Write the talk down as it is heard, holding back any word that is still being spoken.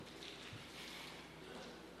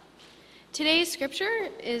Today's scripture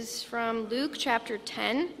is from Luke chapter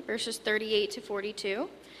 10, verses 38 to 42.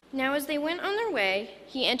 Now as they went on their way,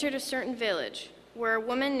 he entered a certain village, where a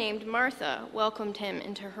woman named Martha welcomed him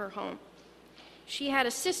into her home. She had a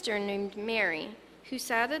sister named Mary, who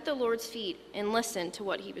sat at the Lord's feet and listened to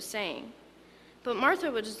what he was saying. But Martha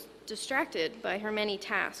was distracted by her many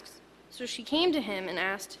tasks. So she came to him and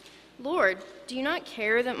asked, "Lord, do you not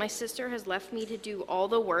care that my sister has left me to do all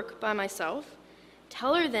the work by myself?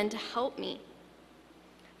 Tell her then to help me."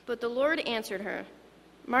 But the Lord answered her,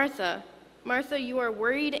 "Martha, Martha, you are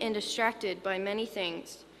worried and distracted by many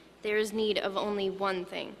things. There is need of only one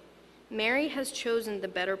thing. Mary has chosen the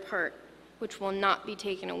better part, which will not be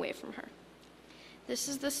taken away from her." This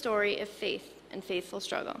is the story of faith and faithful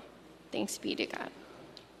struggle. Thanks be to God.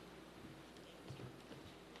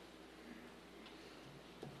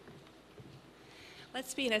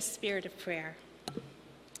 Let's be in a spirit of prayer.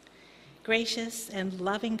 Gracious and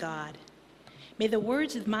loving God, may the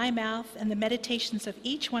words of my mouth and the meditations of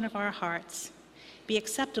each one of our hearts be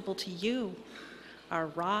acceptable to you, our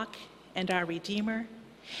rock and our Redeemer.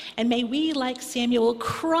 And may we, like Samuel,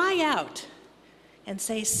 cry out and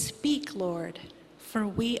say, "Speak, Lord, for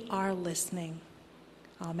we are listening."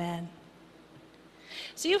 Amen.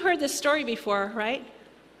 So you've heard this story before, right?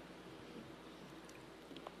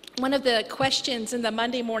 One of the questions in the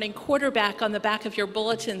Monday morning quarterback on the back of your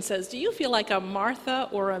bulletin says, do you feel like a Martha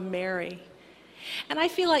or a Mary? And I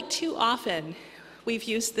feel like too often we've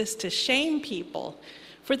used this to shame people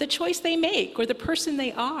for the choice they make or the person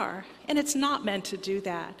they are, and it's not meant to do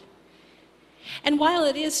that. And while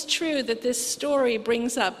it is true that this story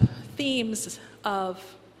brings up themes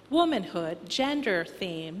of womanhood, gender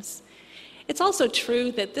themes, it's also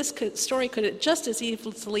true that this story could just as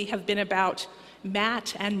easily have been about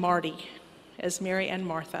Matt and Marty as Mary and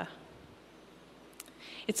Martha.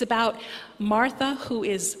 It's about Martha, who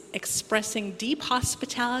is expressing deep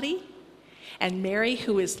hospitality, and Mary,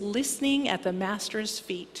 who is listening at the Master's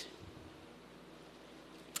feet.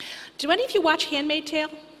 Do any of you watch Handmaid's Tale?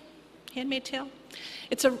 Handmaid's Tale?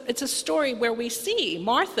 It's a story where we see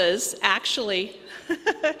Martha's actually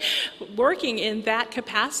working in that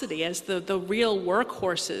capacity as the real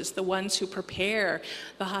workhorses, the ones who prepare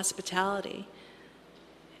the hospitality.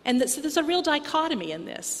 And so there's a real dichotomy in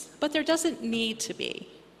this, but there doesn't need to be.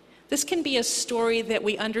 This can be a story that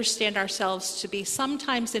we understand ourselves to be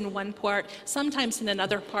sometimes in one part, sometimes in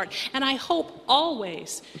another part, and I hope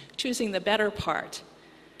always choosing the better part.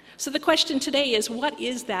 So the question today is, what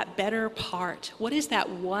is that better part? What is that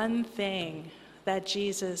one thing that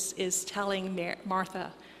Jesus is telling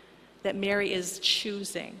Martha that Mary is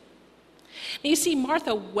choosing? Now you see,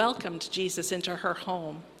 Martha welcomed Jesus into her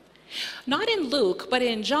home. Not in Luke, but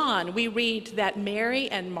in John, we read that Mary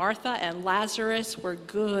and Martha and Lazarus were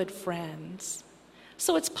good friends.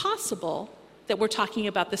 So it's possible that we're talking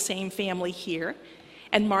about the same family here,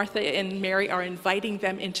 and Martha and Mary are inviting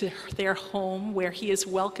them into their home where he is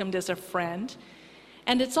welcomed as a friend.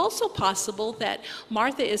 And it's also possible that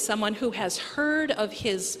Martha is someone who has heard of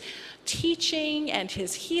his teaching and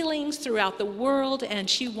his healings throughout the world, and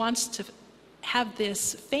she wants to have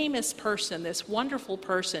this famous person, this wonderful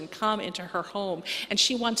person, come into her home, and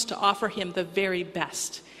she wants to offer him the very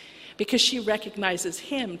best because she recognizes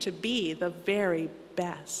him to be the very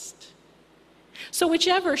best. So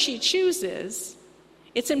whichever she chooses,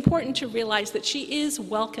 it's important to realize that she is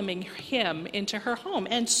welcoming him into her home,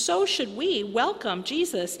 and so should we welcome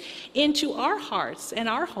Jesus into our hearts and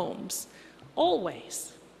our homes,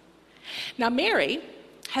 always. Now, Mary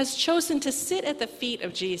has chosen to sit at the feet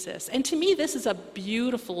of Jesus. And to me, this is a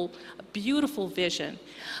beautiful, beautiful vision.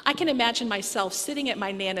 I can imagine myself sitting at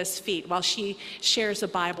my Nana's feet while she shares a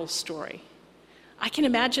Bible story. I can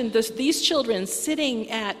imagine these children sitting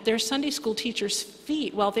at their Sunday school teacher's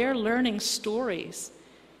feet while they're learning stories.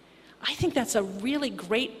 I think that's a really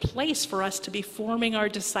great place for us to be forming our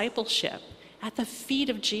discipleship, at the feet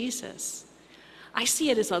of Jesus. I see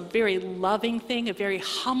it as a very loving thing, a very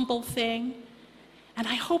humble thing. And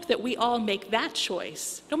I hope that we all make that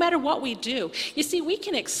choice, no matter what we do. You see, we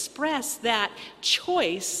can express that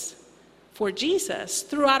choice for Jesus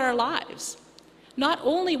throughout our lives. Not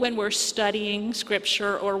only when we're studying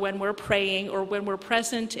Scripture or when we're praying or when we're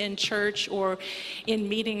present in church or in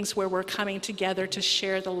meetings where we're coming together to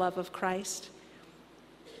share the love of Christ,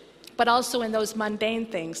 but also in those mundane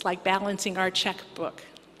things like balancing our checkbook,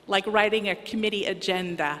 like writing a committee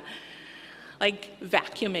agenda, like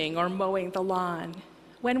vacuuming or mowing the lawn.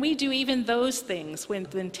 When we do even those things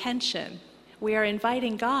with intention, we are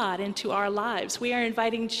inviting God into our lives. We are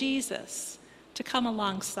inviting Jesus to come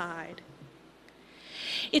alongside.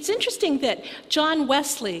 It's interesting that John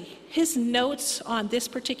Wesley, his notes on this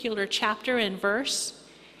particular chapter and verse,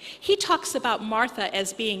 he talks about Martha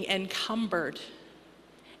as being encumbered.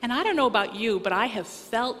 And I don't know about you, but I have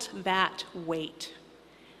felt that weight,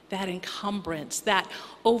 that encumbrance, that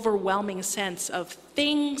overwhelming sense of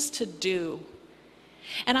things to do.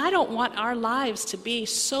 And I don't want our lives to be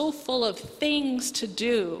so full of things to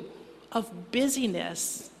do, of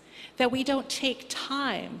busyness, that we don't take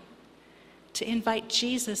time to invite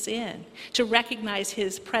Jesus in, to recognize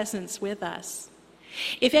his presence with us.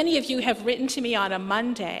 If any of you have written to me on a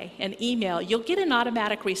Monday, an email, you'll get an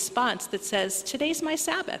automatic response that says, "Today's my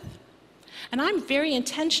Sabbath." And I'm very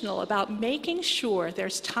intentional about making sure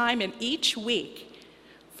there's time in each week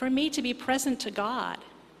for me to be present to God.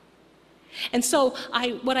 And so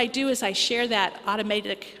what I do is I share that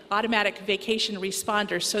automatic vacation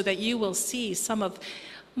responder so that you will see some of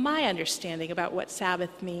my understanding about what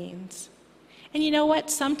Sabbath means. And you know what?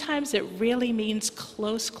 Sometimes it really means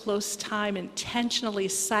close time, intentionally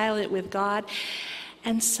silent with God.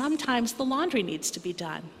 And sometimes the laundry needs to be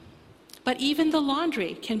done. But even the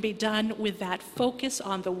laundry can be done with that focus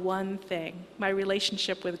on the one thing, my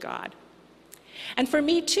relationship with God. And for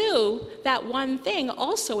me too, that one thing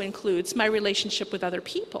also includes my relationship with other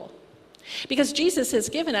people. Because Jesus has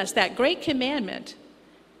given us that great commandment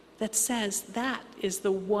that says that is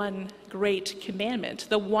the one great commandment,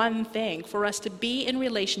 the one thing for us to be in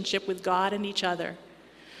relationship with God and each other.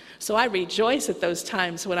 So I rejoice at those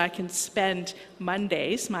times when I can spend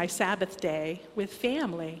Mondays, my Sabbath day, with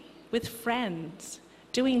family, with friends,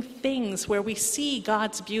 doing things where we see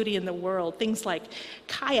God's beauty in the world, things like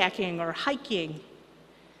kayaking or hiking.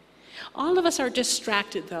 All of us are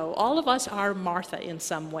distracted, though. All of us are Martha in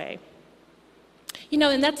some way. You know,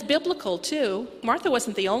 and that's biblical, too. Martha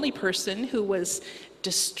wasn't the only person who was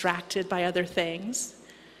distracted by other things.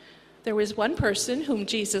 There was one person whom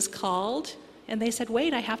Jesus called, and they said,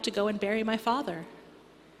 "Wait, I have to go and bury my father."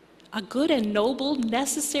 A good and noble,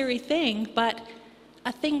 necessary thing, but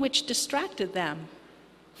a thing which distracted them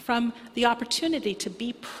from the opportunity to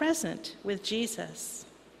be present with Jesus.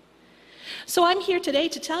 So I'm here today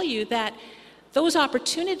to tell you that those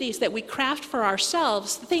opportunities that we craft for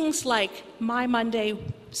ourselves, things like my Monday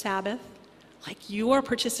Sabbath, like your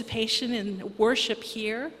participation in worship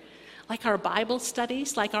here, like our Bible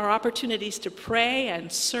studies, like our opportunities to pray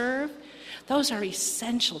and serve, those are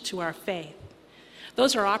essential to our faith.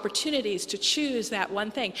 Those are opportunities to choose that one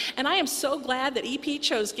thing. And I am so glad that EP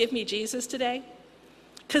chose Give Me Jesus today,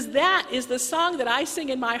 because that is the song that I sing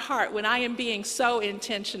in my heart when I am being so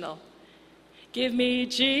intentional. Give me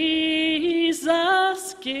Jesus,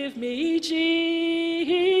 give me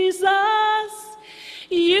Jesus.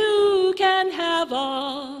 You can have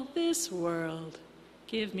all this world.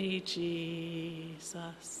 Give me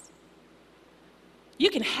Jesus. You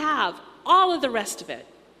can have all of the rest of it.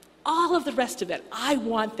 All of the rest of it. I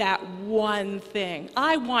want that one thing.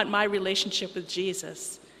 I want my relationship with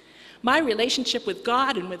Jesus. My relationship with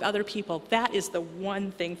God and with other people. That is the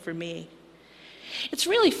one thing for me. It's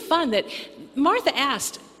really fun that Martha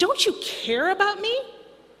asked, "Don't you care about me?"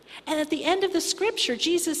 And at the end of the scripture,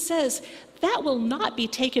 Jesus says, that will not be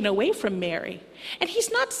taken away from Mary. And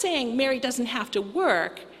he's not saying Mary doesn't have to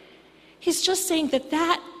work. He's just saying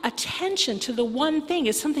that attention to the one thing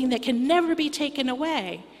is something that can never be taken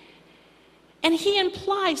away. And he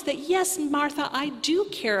implies that, yes, Martha, I do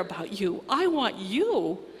care about you. I want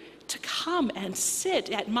you to come and sit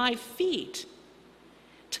at my feet,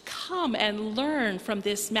 to come and learn from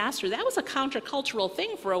this master. That was a countercultural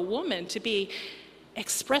thing for a woman to be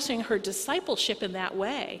expressing her discipleship in that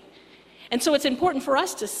way. And so it's important for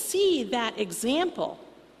us to see that example,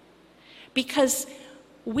 because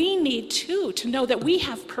we need to know that we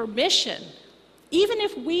have permission. Even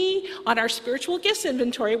if we, on our spiritual gifts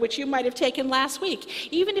inventory, which you might have taken last week,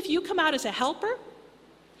 even if you come out as a helper,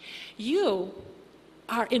 you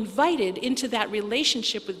are invited into that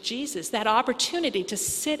relationship with Jesus, that opportunity to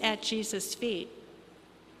sit at Jesus' feet.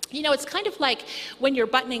 You know, it's kind of like when you're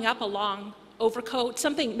buttoning up a long overcoat,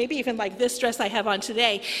 something maybe even like this dress I have on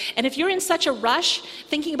today, and if you're in such a rush,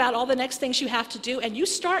 thinking about all the next things you have to do, and you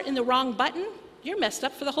start in the wrong button, you're messed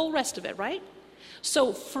up for the whole rest of it, right?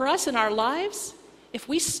 So for us in our lives, if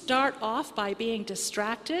we start off by being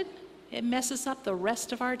distracted, it messes up the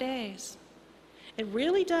rest of our days. It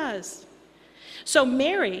really does. So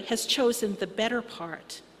Mary has chosen the better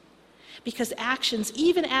part, because actions,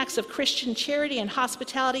 even acts of Christian charity and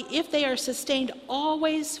hospitality, if they are sustained,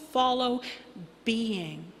 always follow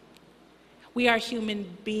being. We are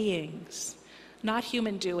human beings, not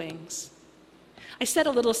human doings. I said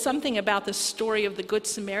a little something about the story of the Good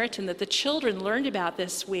Samaritan that the children learned about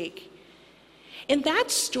this week. In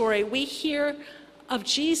that story, we hear of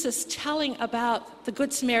Jesus telling about the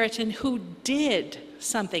Good Samaritan who did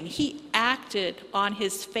something. He acted on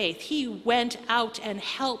his faith. He went out and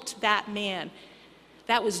helped that man.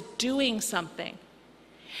 That was doing something.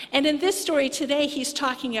 And in this story today, he's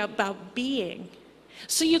talking about being.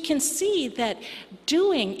 So you can see that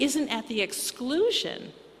doing isn't at the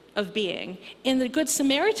exclusion of being. In the Good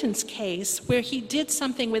Samaritan's case, where he did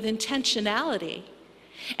something with intentionality,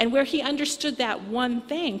 and where he understood that one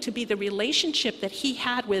thing to be the relationship that he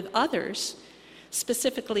had with others,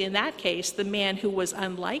 specifically in that case, the man who was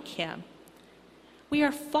unlike him, we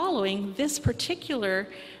are following this particular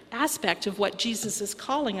aspect of what Jesus is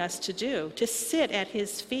calling us to do, to sit at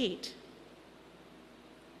his feet.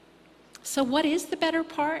 So what is the better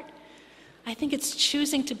part? I think it's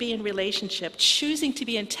choosing to be in relationship, choosing to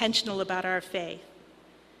be intentional about our faith.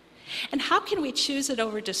 And how can we choose it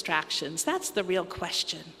over distractions? That's the real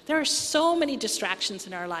question. There are so many distractions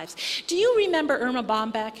in our lives. Do you remember Irma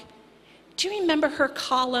Bombeck? Do you remember her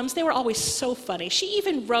columns? They were always so funny. She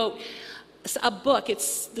even wrote a book.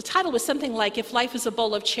 The title was something like, If Life is a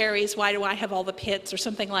Bowl of Cherries, Why Do I Have All the Pits? Or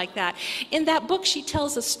something like that. In that book, she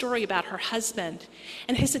tells a story about her husband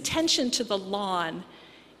and his attention to the lawn.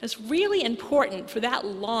 It's really important for that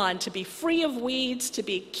lawn to be free of weeds, to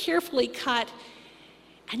be carefully cut.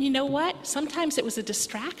 And you know what? Sometimes it was a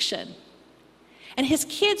distraction. And his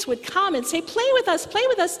kids would come and say, play with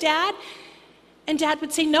us, Dad. And Dad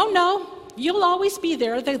would say, no, you'll always be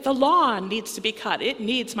there. The lawn needs to be cut. It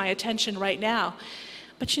needs my attention right now.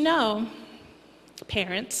 But you know,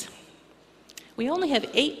 parents, we only have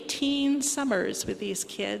 18 summers with these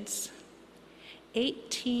kids.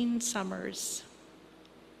 18 summers.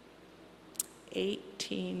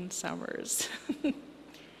 18 summers.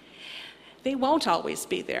 They won't always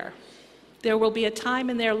be there. There will be a time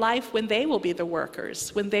in their life when they will be the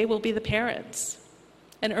workers, when they will be the parents.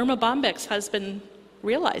 And Irma Bombeck's husband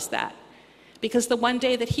realized that, because the one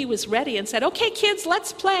day that he was ready and said, okay, kids,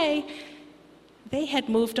 let's play, they had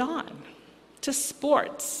moved on to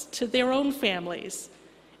sports, to their own families.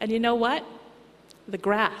 And you know what? The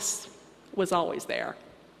grass was always there.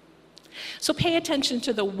 So pay attention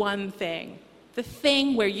to the one thing, the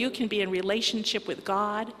thing where you can be in relationship with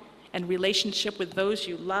God and relationship with those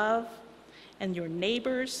you love and your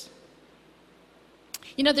neighbors.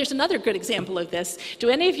 You know, there's another good example of this. Do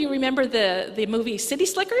any of you remember the movie City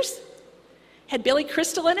Slickers? Had Billy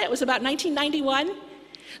Crystal in it. It was about 1991.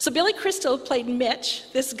 So Billy Crystal played Mitch,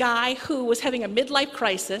 this guy who was having a midlife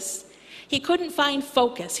crisis. He couldn't find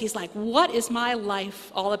focus. He's like, what is my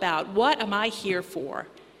life all about? What am I here for?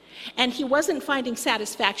 And he wasn't finding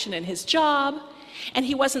satisfaction in his job, and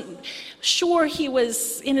he wasn't sure he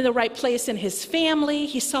was in the right place in his family.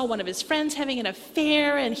 He saw one of his friends having an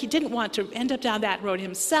affair, and he didn't want to end up down that road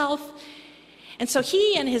himself. And so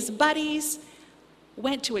he and his buddies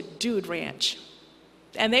went to a dude ranch,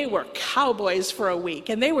 and they were cowboys for a week,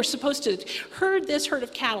 and they were supposed to herd this herd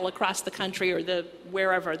of cattle across the country, or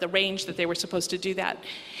wherever, the range that they were supposed to do that.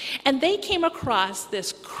 And they came across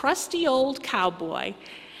this crusty old cowboy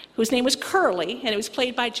whose name was Curly, and it was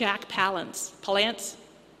played by Jack Palance. Palance.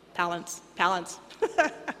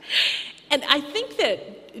 And I think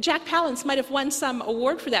that Jack Palance might have won some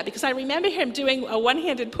award for that, because I remember him doing a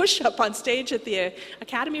one-handed push-up on stage at the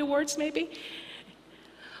Academy Awards, maybe.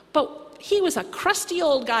 But he was a crusty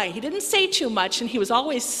old guy. He didn't say too much, and he was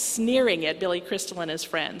always sneering at Billy Crystal and his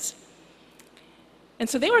friends. And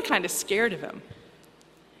so they were kind of scared of him.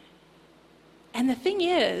 And the thing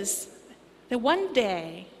is that one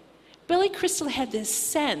day, Billy Crystal had this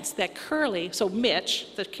sense that Curly, so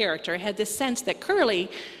Mitch, the character, had this sense that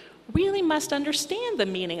Curly really must understand the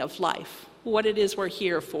meaning of life, what it is we're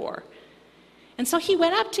here for. And so he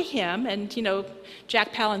went up to him, and, you know,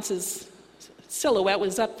 Jack Palance's silhouette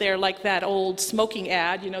was up there like that old smoking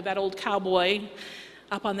ad, you know, that old cowboy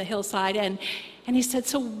up on the hillside. And he said,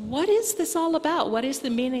 so what is this all about? What is the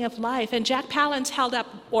meaning of life? And Jack Palance held up,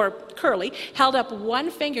 or Curly, held up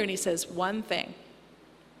one finger, and he says, one thing.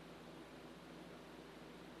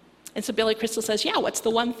 And so Billy Crystal says, yeah, what's the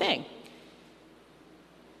one thing?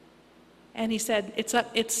 And he said,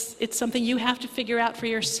 it's something you have to figure out for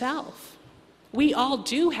yourself. We all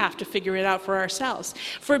do have to figure it out for ourselves.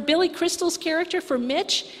 For Billy Crystal's character, for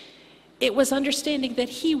Mitch, it was understanding that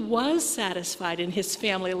he was satisfied in his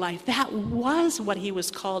family life. That was what he was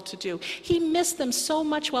called to do. He missed them so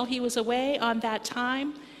much while he was away on that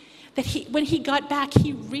time that when he got back,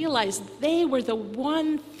 he realized they were the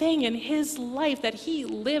one thing in his life that he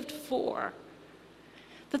lived for.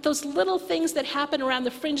 That those little things that happen around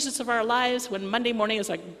the fringes of our lives, when Monday morning is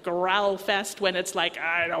a growl fest, when it's like,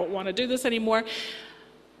 I don't want to do this anymore,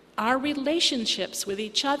 Our relationships with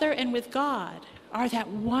each other and with God are that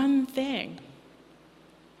one thing.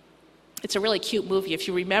 It's a really cute movie. If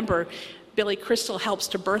you remember, Billy Crystal helps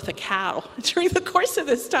to birth a cow during the course of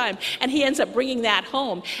this time, and he ends up bringing that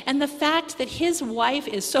home. And the fact that his wife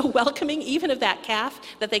is so welcoming, even of that calf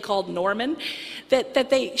that they called Norman,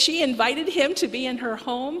 she invited him to be in her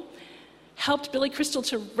home, helped Billy Crystal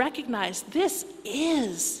to recognize these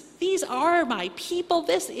are my people,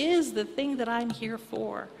 this is the thing that I'm here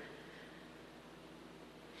for.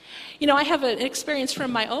 You know, I have an experience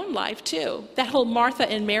from my own life, too. That whole Martha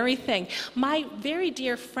and Mary thing. My very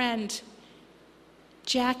dear friend,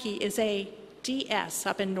 Jackie, is a DS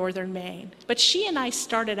up in northern Maine. But she and I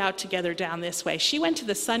started out together down this way. She went to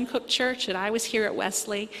the Suncook Church, and I was here at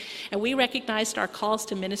Wesley. And we recognized our calls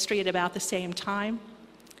to ministry at about the same time.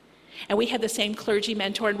 And we had the same clergy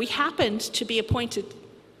mentor. And we happened to be appointed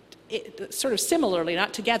sort of similarly,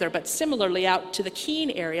 not together, but similarly out to the Keene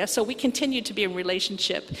area. So we continued to be in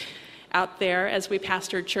relationship out there as we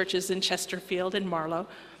pastored churches in Chesterfield and Marlow.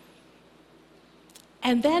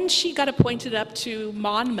 And then she got appointed up to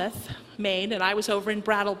Monmouth, Maine, and I was over in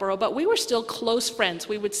Brattleboro, but we were still close friends.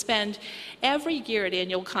 We would spend every year at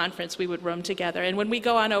annual conference, we would room together. And when we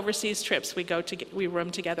go on overseas trips, we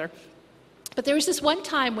room together. But there was this one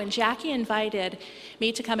time when Jackie invited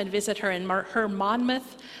me to come and visit her in her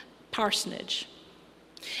Monmouth parsonage.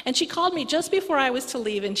 And she called me just before I was to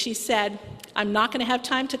leave, and she said, I'm not going to have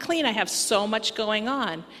time to clean. I have so much going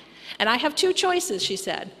on. And I have two choices, she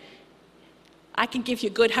said. I can give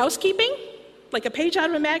you good housekeeping, like a page out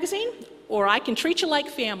of a magazine, or I can treat you like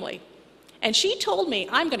family. And she told me,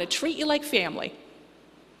 I'm going to treat you like family.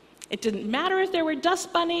 It didn't matter if there were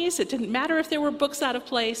dust bunnies. It didn't matter if there were books out of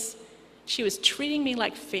place. She was treating me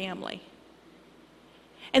like family.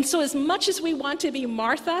 And so as much as we want to be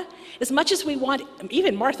Martha, as much as we want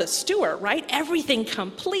even Martha Stewart, right? Everything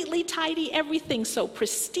completely tidy, everything so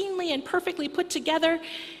pristinely and perfectly put together,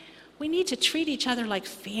 we need to treat each other like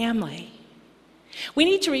family. We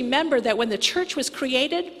need to remember that when the church was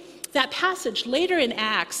created, that passage later in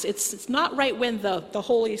Acts, it's not right when the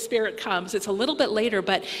Holy Spirit comes, it's a little bit later,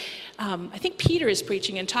 but I think Peter is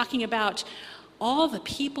preaching and talking about all the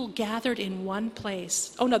people gathered in one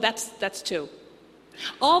place. Oh no, that's two.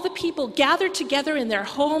 All the people gathered together in their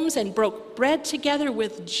homes and broke bread together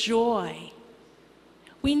with joy.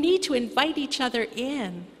 We need to invite each other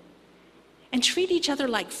in and treat each other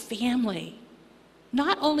like family,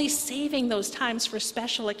 not only saving those times for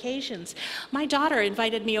special occasions. My daughter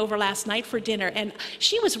invited me over last night for dinner, and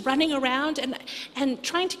she was running around and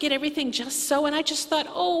trying to get everything just so, and I just thought,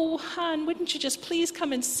 oh, hon, wouldn't you just please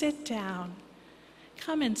come and sit down?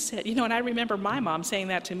 Come and sit. You know, and I remember my mom saying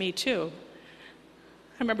that to me, too.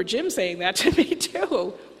 I remember Jim saying that to me,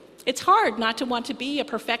 too. It's hard not to want to be a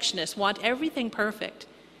perfectionist, want everything perfect.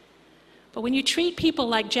 But when you treat people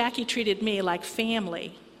like Jackie treated me, like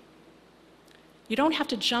family, you don't have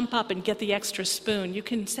to jump up and get the extra spoon. You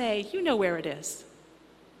can say, you know where it is.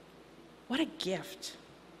 What a gift.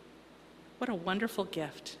 What a wonderful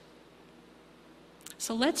gift.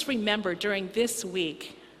 So let's remember during this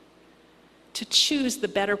week to choose the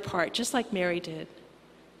better part, just like Mary did,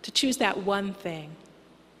 to choose that one thing,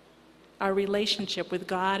 our relationship with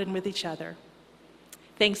God and with each other.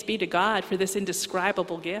 Thanks be to God for this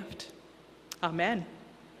indescribable gift. Amen.